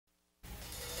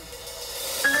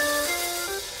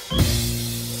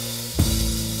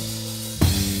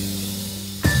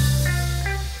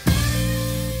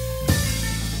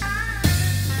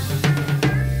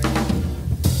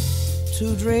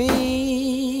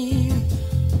dream,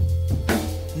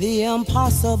 the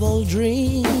impossible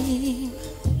dream,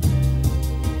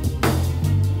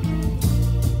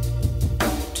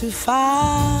 to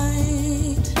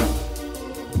fight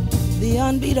the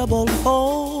unbeatable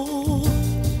foe,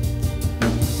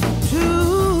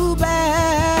 to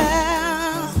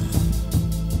bear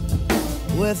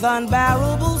with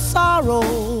unbearable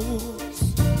sorrows,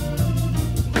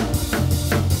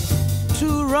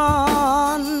 to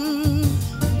run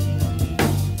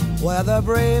where the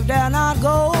brave dare not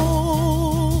go,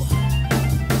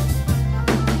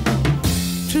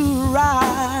 to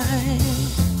right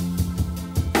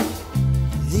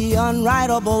the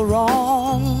unrightable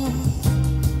wrong,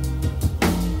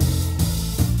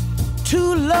 to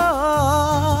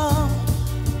love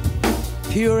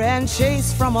pure and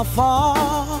chaste from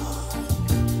afar,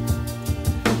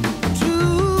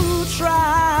 to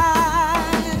try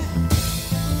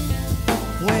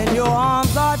when your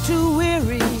arms are too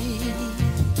weary,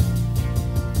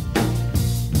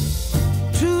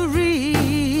 to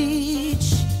reach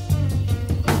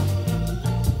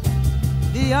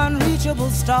the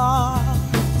unreachable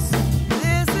stars.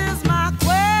 This is my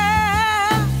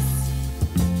quest,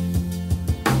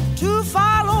 to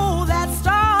follow that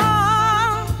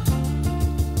star,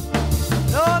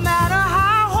 no matter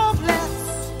how hopeless,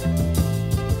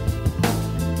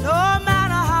 no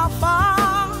matter how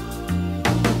far,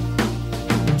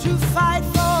 to fight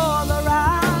for the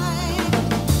right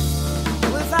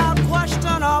without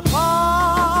question or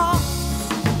pause,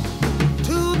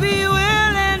 to be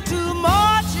willing to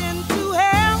march into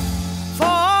hell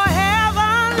for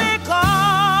heavenly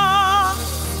cause.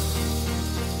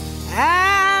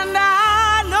 And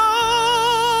I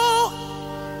know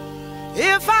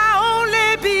if I only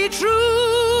be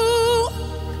true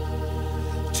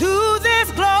to this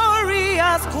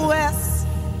glorious quest,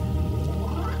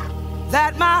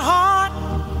 that my heart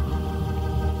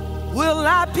will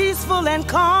lie peaceful and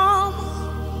calm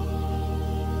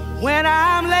when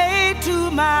I'm laid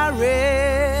to my rest,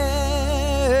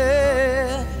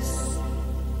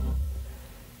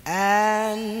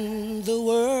 and the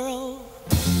world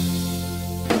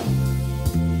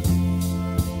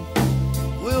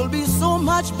will be so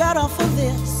much better for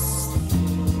this.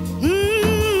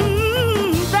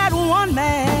 That one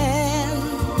man,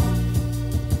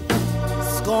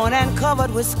 scorned and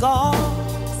covered with scars,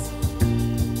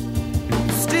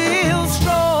 still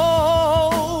strong